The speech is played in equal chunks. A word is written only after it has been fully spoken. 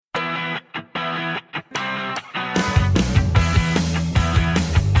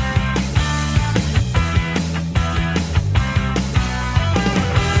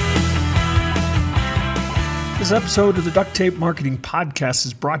This episode of the Duct Tape Marketing Podcast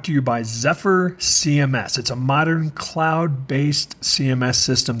is brought to you by Zephyr CMS. It's a modern cloud-based CMS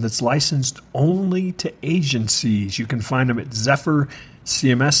system that's licensed only to agencies. You can find them at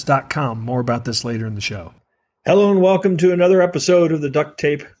zephyrcms.com. More about this later in the show. Hello and welcome to another episode of the Duct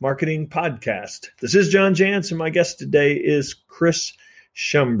Tape Marketing Podcast. This is John Jantsch, and my guest today is Chris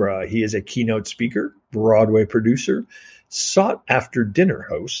Sciambra. He is a keynote speaker, Broadway producer, sought-after dinner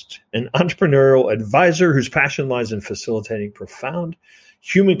host, an entrepreneurial advisor whose passion lies in facilitating profound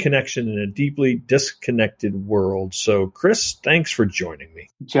human connection in a deeply disconnected world. So, Chris, thanks for joining me.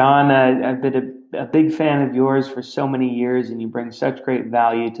 John, I've been a big fan of yours for so many years, and you bring such great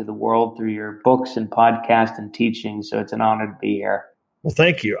value to the world through your books and podcast and teaching, so it's an honor to be here. Well,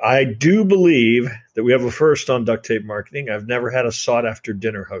 thank you. I do believe that we have a first on Duct Tape Marketing. I've never had a sought-after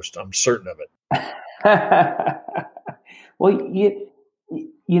dinner host. I'm certain of it. Well, you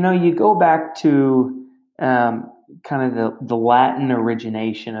go back to kind of the Latin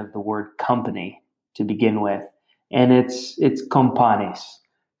origination of the word company to begin with, and it's companis.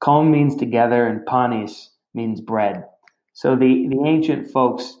 Com means together, and panis means bread. So the ancient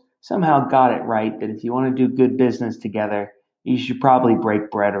folks somehow got it right that if you want to do good business together, you should probably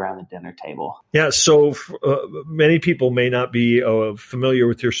break bread around the dinner table. Yeah, so many people may not be familiar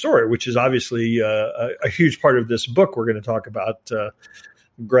with your story, which is obviously a huge part of this book. We're going to talk about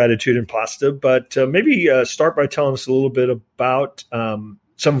gratitude and pasta, but maybe start by telling us a little bit about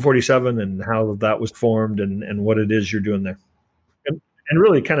 747 and how that was formed and what it is you're doing there, and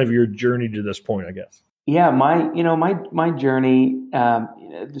really kind of your journey to this point, I guess. Yeah, my journey,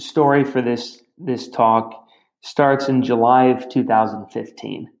 the story for this talk starts in July of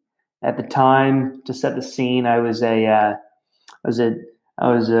 2015. At the time, to set the scene, I was a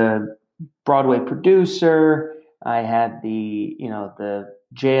Broadway producer. I had the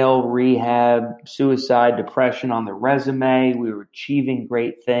jail, rehab, suicide, depression on the resume. We were achieving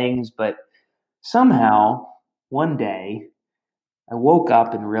great things, but somehow one day I woke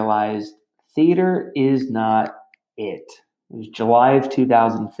up and realized theater is not it. It was July of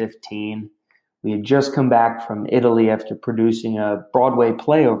 2015. We had just come back from Italy after producing a Broadway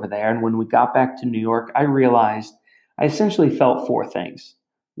play over there. And when we got back to New York, I realized I essentially felt four things: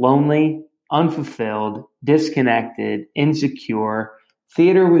 lonely, unfulfilled, disconnected, insecure.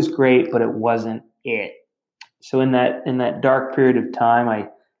 Theater was great, but it wasn't it. So in that dark period of time, I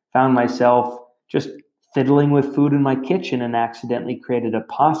found myself just fiddling with food in my kitchen and accidentally created a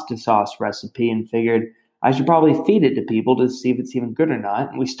pasta sauce recipe and figured I should probably feed it to people to see if it's even good or not.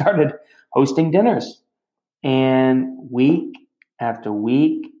 And we started hosting dinners. And week after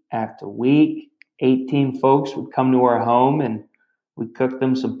week after week, 18 folks would come to our home and we'd cook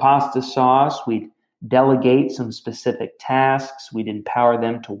them some pasta sauce. We'd delegate some specific tasks. We'd empower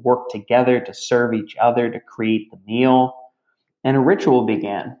them to work together, to serve each other, to create the meal. And a ritual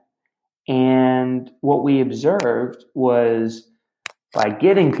began. And what we observed was, by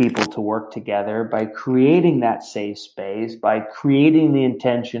getting people to work together, by creating that safe space, by creating the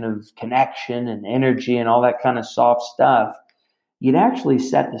intention of connection and energy and all that kind of soft stuff, you'd actually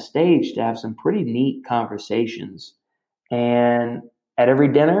set the stage to have some pretty neat conversations. And at every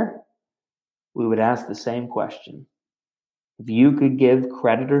dinner, we would ask the same question. If you could give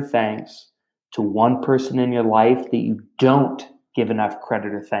credit or thanks to one person in your life that you don't give enough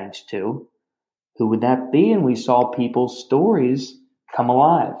credit or thanks to, who would that be? And we saw people's stories come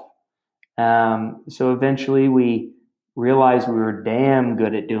alive. So eventually we realized we were damn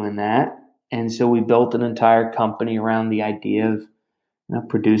good at doing that. And so we built an entire company around the idea of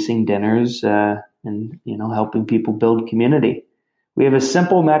producing dinners and helping people build community. We have a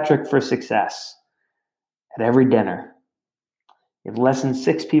simple metric for success. At every dinner, if less than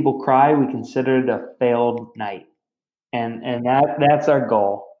 6 people cry, we consider it a failed night. And that's our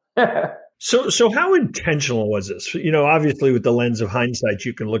goal. So how intentional was this? Obviously with the lens of hindsight,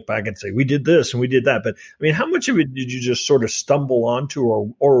 you can look back and say, we did this and we did that. But I mean, how much of it did you just sort of stumble onto,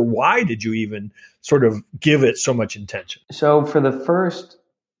 or why did you even sort of give it so much intention? So for the first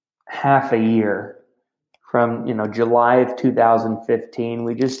half a year, from July of 2015,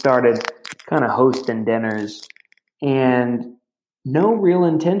 we just started kind of hosting dinners, and no real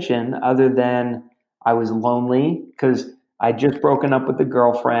intention other than I was lonely because I'd just broken up with a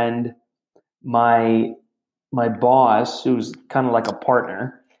girlfriend. My boss, who's kind of like a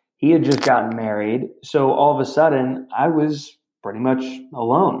partner, he had just gotten married. So all of a sudden I was pretty much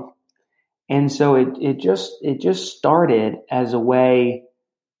alone. And so it just started as a way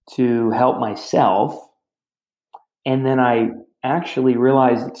to help myself. And then I actually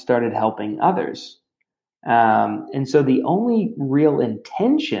realized it started helping others. And so the only real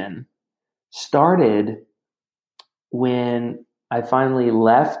intention started when I finally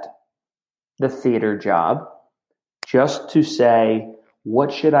left the theater job just to say,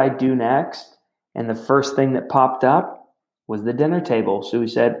 what should I do next? And the first thing that popped up was the dinner table. So we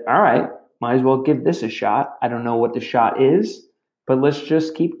said, all right, might as well give this a shot. I don't know what the shot is, but let's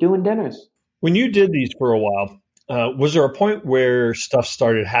just keep doing dinners. When you did these for a while, was there a point where stuff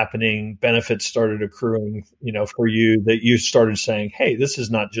started happening, benefits started accruing, for you that you started saying, hey, this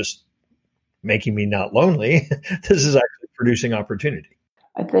is not just making me not lonely. This is actually producing opportunity.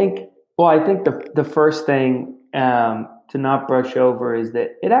 I think the first thing to not brush over is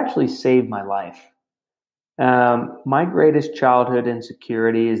that it actually saved my life. My greatest childhood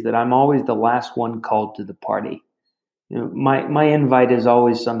insecurity is that I'm always the last one called to the party. My invite is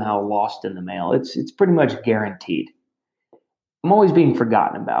always somehow lost in the mail. It's pretty much guaranteed. I'm always being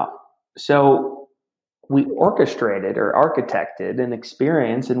forgotten about. So we orchestrated or architected an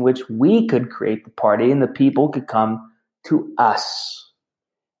experience in which we could create the party and the people could come to us.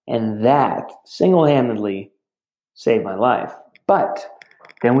 And that single-handedly saved my life. But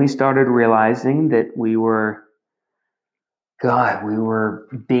then we started realizing that we were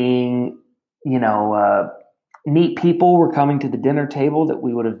being, neat people were coming to the dinner table that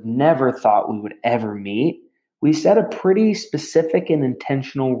we would have never thought we would ever meet. We set a pretty specific and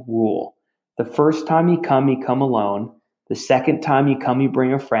intentional rule. The first time you come alone. The second time you come, you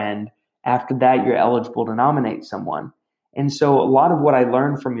bring a friend. After that, you're eligible to nominate someone. And so a lot of what I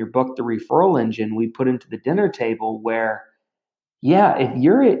learned from your book, The Referral Engine, we put into the dinner table where, if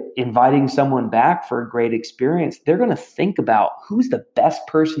you're inviting someone back for a great experience, they're going to think about who's the best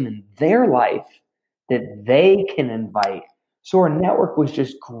person in their life that they can invite. So our network was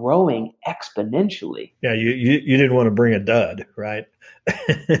just growing exponentially. Yeah, you didn't want to bring a dud, right?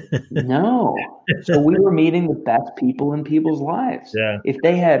 No. So we were meeting the best people in people's lives. Yeah. If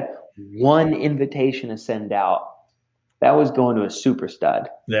they had one invitation to send out, that was going to a super stud.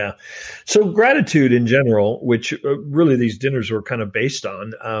 Yeah. So gratitude in general, which really these dinners were kind of based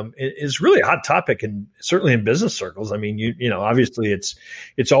on, is really a hot topic, and certainly in business circles. I mean, obviously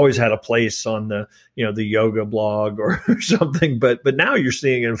it's always had a place on the yoga blog or something, but now you're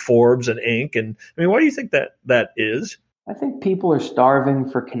seeing it in Forbes and Inc. And I mean, why do you think that is? I think people are starving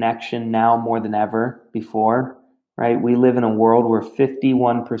for connection now more than ever before. Right? We live in a world where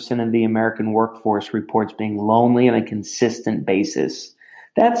 51% of the American workforce reports being lonely on a consistent basis.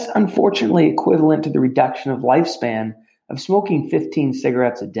 That's unfortunately equivalent to the reduction of lifespan of smoking 15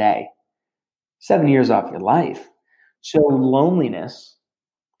 cigarettes a day. 7 years off your life. So loneliness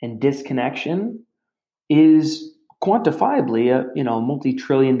and disconnection is quantifiably a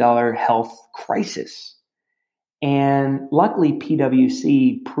multi-trillion-dollar health crisis. And luckily,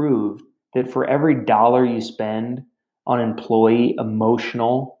 PwC proved that for every dollar you spend on employee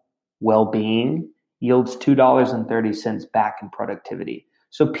emotional well-being yields $2.30 back in productivity.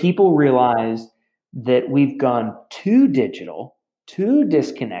 So people realize that we've gone too digital, too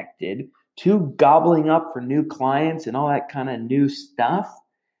disconnected, too gobbling up for new clients and all that kind of new stuff.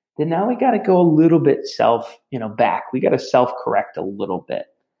 Then now we got to go a little bit back. We got to self-correct a little bit.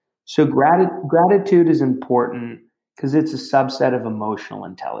 So gratitude is important because it's a subset of emotional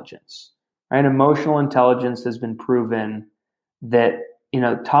intelligence. Right? Emotional intelligence has been proven that,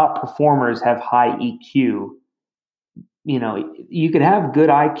 top performers have high EQ. You could have good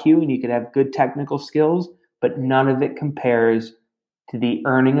IQ and you could have good technical skills, but none of it compares to the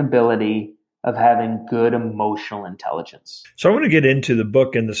earning ability of having good emotional intelligence. So I want to get into the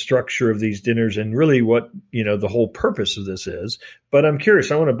book and the structure of these dinners and really what, the whole purpose of this is. But I'm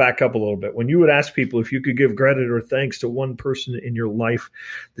curious, I want to back up a little bit. When you would ask people if you could give credit or thanks to one person in your life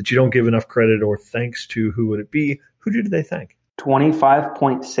that you don't give enough credit or thanks to, who would it be? Who do they thank?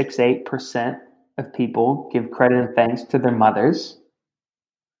 25.68% of people give credit and thanks to their mothers.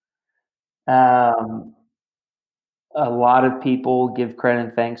 A lot of people give credit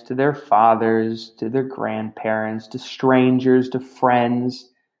and thanks to their fathers, to their grandparents, to strangers, to friends.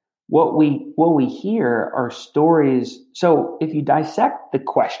 What we hear are stories. So if you dissect the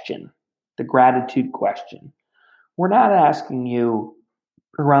question, the gratitude question, we're not asking you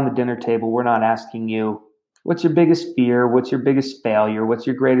around the dinner table, we're not asking you, what's your biggest fear? What's your biggest failure? What's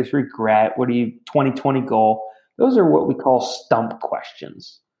your greatest regret? What are you 2020 goal? Those are what we call stump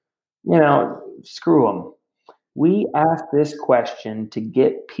questions. Screw them. We ask this question to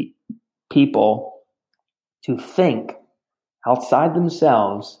get people to think outside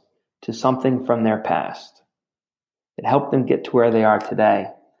themselves to something from their past that helped them get to where they are today.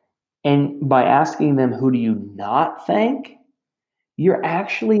 And by asking them, who do you not thank? You're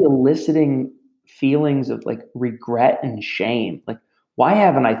actually eliciting feelings of like regret and shame. Like, why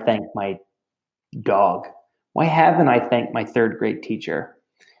haven't I thanked my dog? Why haven't I thanked my third grade teacher?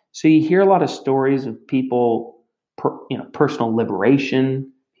 So you hear a lot of stories of people, personal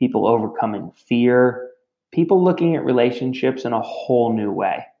liberation, people overcoming fear, people looking at relationships in a whole new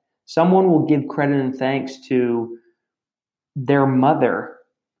way. Someone will give credit and thanks to their mother,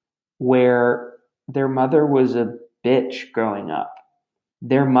 where their mother was a bitch growing up.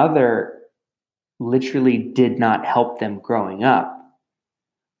 Their mother literally did not help them growing up.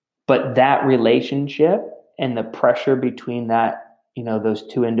 But that relationship and the pressure between that, those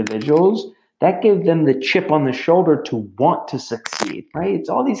two individuals, that gave them the chip on the shoulder to want to succeed, right? It's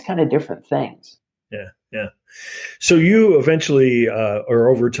all these kind of different things. Yeah. Yeah. So you eventually, or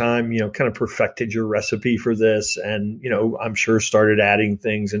over time, kind of perfected your recipe for this, and I'm sure started adding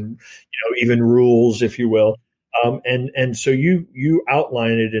things and even rules, if you will. And so you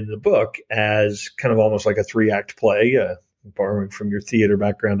outline it in the book as kind of almost like a 3-act play, borrowing from your theater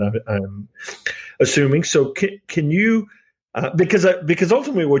background, I'm assuming. So can you, because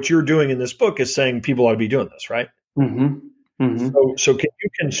ultimately what you're doing in this book is saying people ought to be doing this, right? Mm-hmm. Mm-hmm. So can you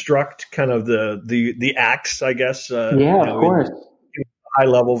construct kind of the acts, I guess? Yeah, of course. In high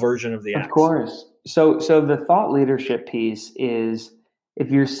level version of the acts. Of course. So the thought leadership piece is,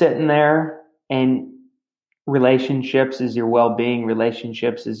 if you're sitting there and relationships is your well-being,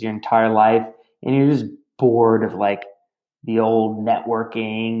 relationships is your entire life, and you're just bored of like the old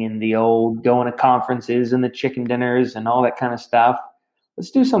networking and the old going to conferences and the chicken dinners and all that kind of stuff, let's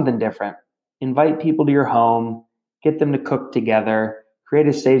do something different. Invite people to your home, get them to cook together, create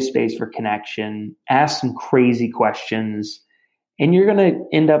a safe space for connection, ask some crazy questions, and you're going to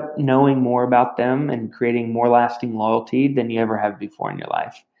end up knowing more about them and creating more lasting loyalty than you ever have before in your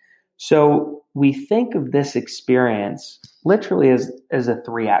life. So we think of this experience literally as a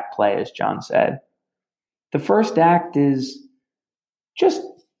 3-act play, as John said. The first act is just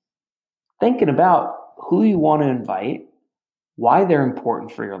thinking about who you want to invite, why they're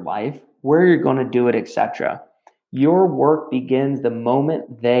important for your life, where you're going to do it, etc. Your work begins the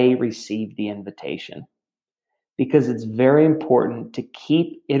moment they receive the invitation, because it's very important to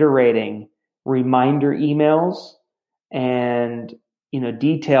keep iterating reminder emails and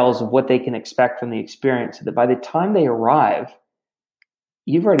details of what they can expect from the experience, so that by the time they arrive,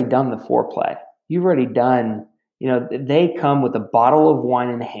 you've already done the foreplay. You've already done, they come with a bottle of wine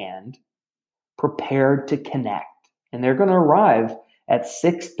in hand, prepared to connect, and they're going to arrive at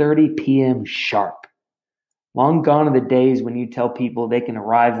 6:30 p.m. sharp. Long gone are the days when you tell people they can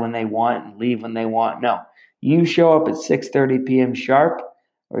arrive when they want and leave when they want. No, you show up at 6:30 p.m. sharp,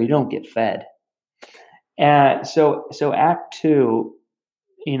 or you don't get fed. So Act 2,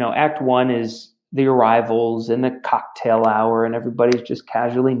 Act 1 is the arrivals and the cocktail hour, and everybody's just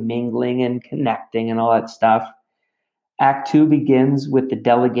casually mingling and connecting and all that stuff. Act 2 begins with the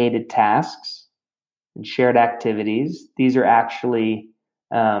delegated tasks and shared activities. These are actually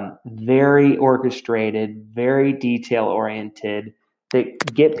very orchestrated, very detail-oriented,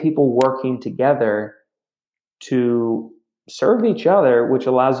 that get people working together to serve each other, which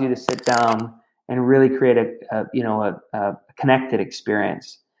allows you to sit down and really create a connected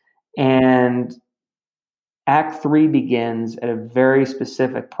experience. And Act 3 begins at a very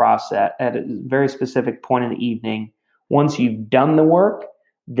specific process, at a very specific point in the evening. Once you've done the work,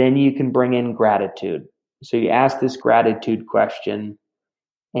 then you can bring in gratitude. So you ask this gratitude question,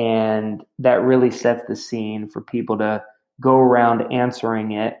 and that really sets the scene for people to go around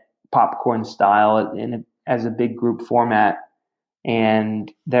answering it popcorn style as a big group format.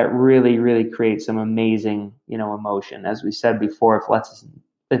 And that really, really creates some amazing, emotion. As we said before, if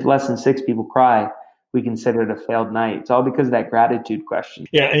less than 6 people cry, we consider it a failed night. It's all because of that gratitude question.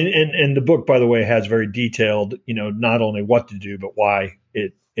 Yeah, and the book, by the way, has very detailed, not only what to do, but why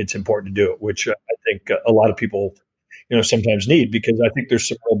it's important to do it, which I think a lot of people, sometimes need, because I think there's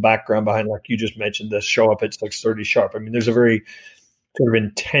some real background behind, like you just mentioned, the show up at 6:30 sharp. I mean, there's a very sort of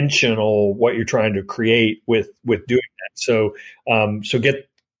intentional what you're trying to create with doing that. So get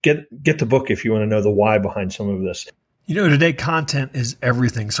the book if you want to know the why behind some of this. Today content is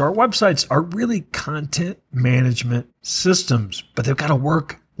everything. So our websites are really content management systems, but they've got to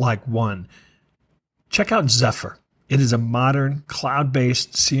work like one. Check out Zephyr. It is a modern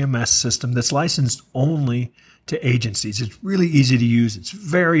cloud-based CMS system that's licensed only to agencies. It's really easy to use. It's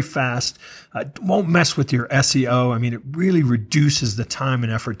very fast. Won't mess with your SEO. I mean, it really reduces the time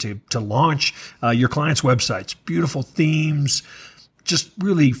and effort to launch your clients' websites. Beautiful themes, just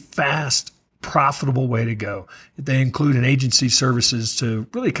really fast, profitable way to go. They include an agency services to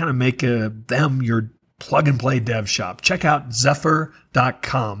really kind of make them your plug-and-play dev shop. Check out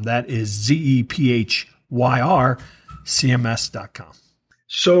Zephyr.com. That is ZEPHYR, CMS.com.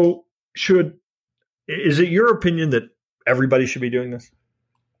 So should Is it your opinion that everybody should be doing this?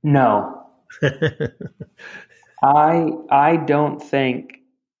 No, I don't think.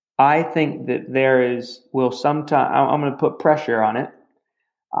 I think that there is will sometime. I'm going to put pressure on it.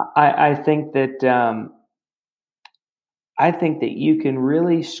 I think that you can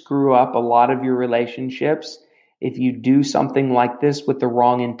really screw up a lot of your relationships if you do something like this with the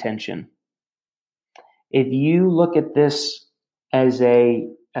wrong intention. If you look at this as a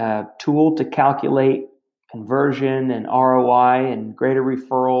tool to calculate conversion and ROI and greater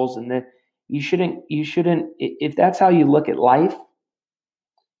referrals, and that you shouldn't, if that's how you look at life,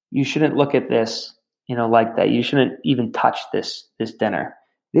 you shouldn't look at this, like that. You shouldn't even touch this dinner.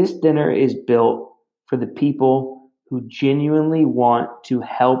 This dinner is built for the people who genuinely want to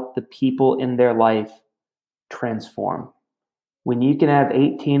help the people in their life transform. When you can have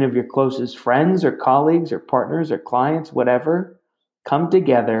 18 of your closest friends or colleagues or partners or clients, whatever, come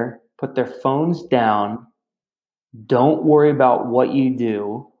together, put their phones down, don't worry about what you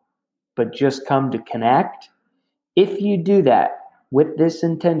do, but just come to connect. If you do that with this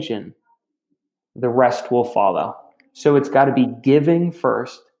intention, the rest will follow. So it's got to be giving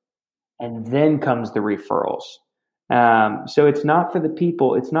first, and then comes the referrals. So it's not for the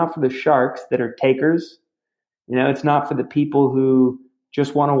people, it's not for the sharks that are takers. It's not for the people who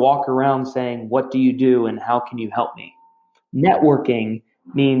just want to walk around saying, what do you do and how can you help me?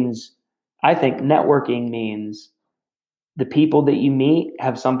 I think networking means the people that you meet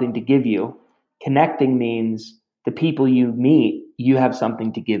have something to give you. Connecting means the people you meet, you have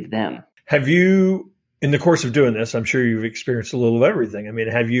something to give them. Have you, in the course of doing this, I'm sure you've experienced a little of everything. I mean,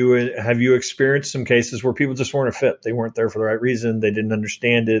 have you experienced some cases where people just weren't a fit? They weren't there for the right reason. They didn't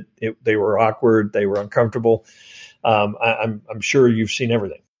understand it. They were awkward. They were uncomfortable. I'm sure you've seen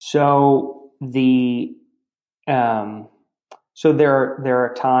everything. So there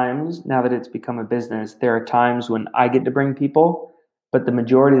are times, now that it's become a business, there are times when I get to bring people, but the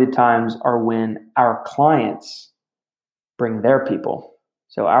majority of the times are when our clients bring their people.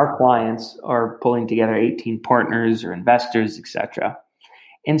 So our clients are pulling together 18 partners or investors, etc.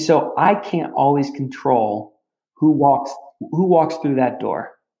 And so I can't always control who walks through that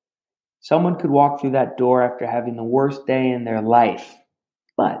door. Someone could walk through that door after having the worst day in their life.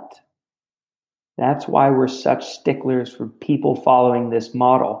 But that's why we're such sticklers for people following this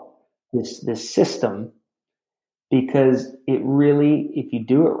model, this system, because it really, if you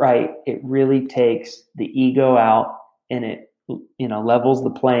do it right, it really takes the ego out, and it levels the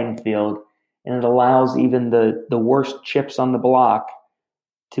playing field, and it allows even the worst chips on the block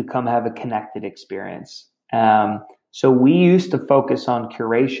to come have a connected experience. So we used to focus on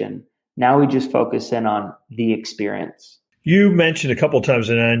curation. Now we just focus in on the experience. You mentioned a couple of times,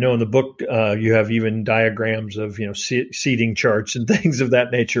 and I know in the book you have even diagrams of seating charts and things of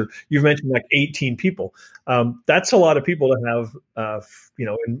that nature. You've mentioned like 18 people. That's a lot of people to have,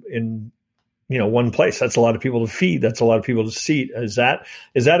 in one place. That's a lot of people to feed. That's a lot of people to seat. Is that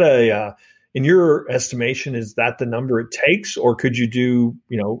in your estimation, is that the number it takes, or could you do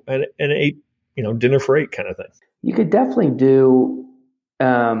an 8 dinner for 8 kind of thing? You could definitely do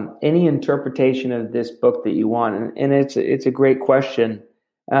any interpretation of this book that you want, and it's a great question.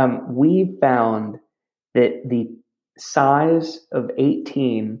 We found that the size of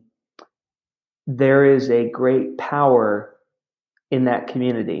 18, there is a great power in that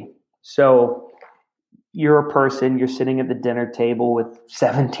community. So you're a person, you're sitting at the dinner table with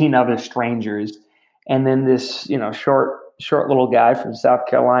 17 other strangers, and then this short little guy from South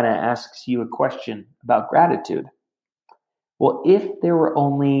Carolina asks you a question about gratitude. Well, if there were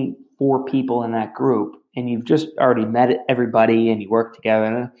only 4 people in that group and you've just already met everybody and you work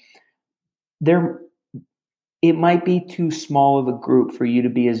together, it might be too small of a group for you to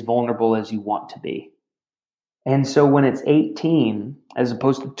be as vulnerable as you want to be. And so when it's 18, as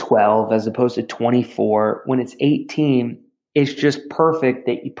opposed to 12, as opposed to 24, when it's 18, it's just perfect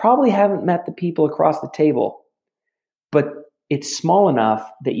that you probably haven't met the people across the table, but it's small enough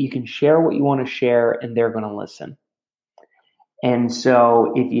that you can share what you want to share and they're going to listen. And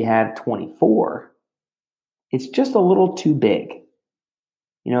so if you have 24, it's just a little too big.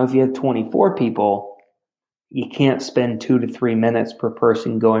 If you have 24 people, you can't spend 2 to 3 minutes per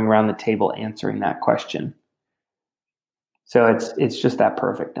person going around the table answering that question. So it's just that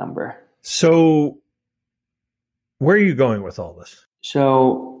perfect number. So where are you going with all this?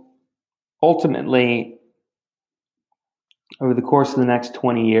 So ultimately, over the course of the next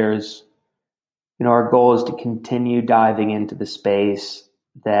 20 years, our goal is to continue diving into the space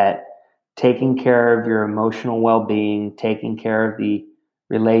that taking care of your emotional well-being, taking care of the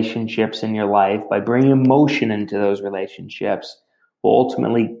relationships in your life by bringing emotion into those relationships will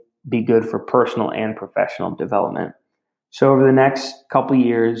ultimately be good for personal and professional development. So over the next couple of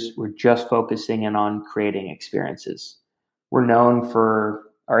years, we're just focusing in on creating experiences. We're known for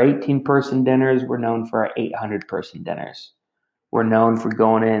our 18-person dinners. We're known for our 800-person dinners. We're known for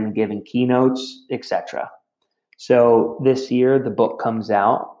going in and giving keynotes, etc. So this year, the book comes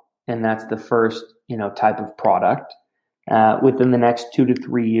out, and that's the first, type of product. Within the next 2 to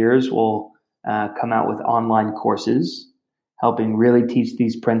 3 years, we'll come out with online courses, helping really teach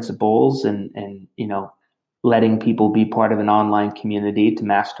these principles and letting people be part of an online community to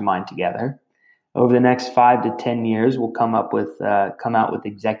mastermind together. Over the next 5 to 10 years, we'll come out with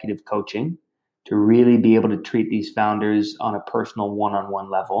executive coaching to really be able to treat these founders on a personal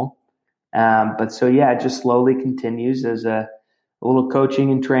one-on-one level. It just slowly continues as a little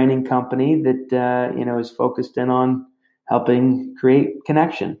coaching and training company that is focused in on helping create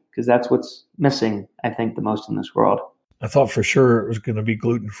connection, because that's what's missing, I think, the most in this world. I thought for sure it was going to be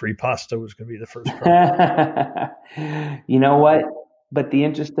gluten-free pasta was going to be the first product. You know what? But the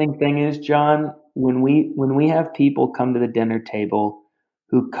interesting thing is, John, when we have people come to the dinner table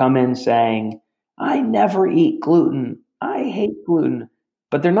who come in saying, "I never eat gluten. I hate gluten,"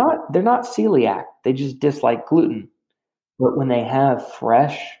 but they're not celiac. They just dislike gluten. But when they have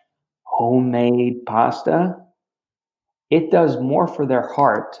fresh, homemade pasta, it does more for their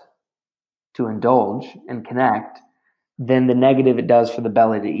heart to indulge and connect than the negative it does for the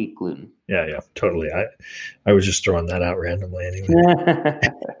belly to eat gluten. Yeah, totally. I was just throwing that out randomly anyway.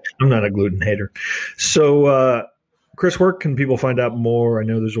 I'm not a gluten hater. So, Chris, where can people find out more? I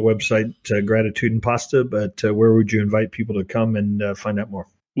know there's a website, Gratitude and Pasta, but where would you invite people to come and find out more?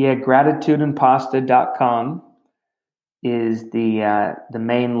 Yeah, gratitudeandpasta.com is the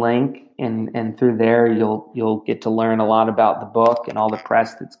main link, and through there you'll get to learn a lot about the book and all the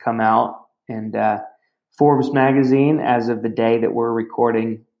press that's come out. And Forbes magazine, as of the day that we're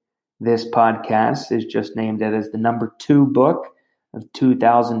recording this podcast, is just named it as the number 2 book of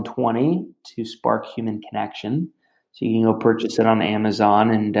 2020 to spark human connection. So you can go purchase it on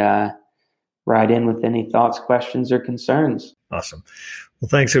Amazon and write in with any thoughts, questions, or concerns. Awesome. Well,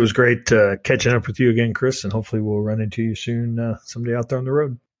 thanks. It was great catching up with you again, Chris, and hopefully we'll run into you soon someday out there on the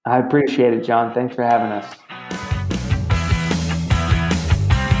road. I appreciate it, John. Thanks for having us.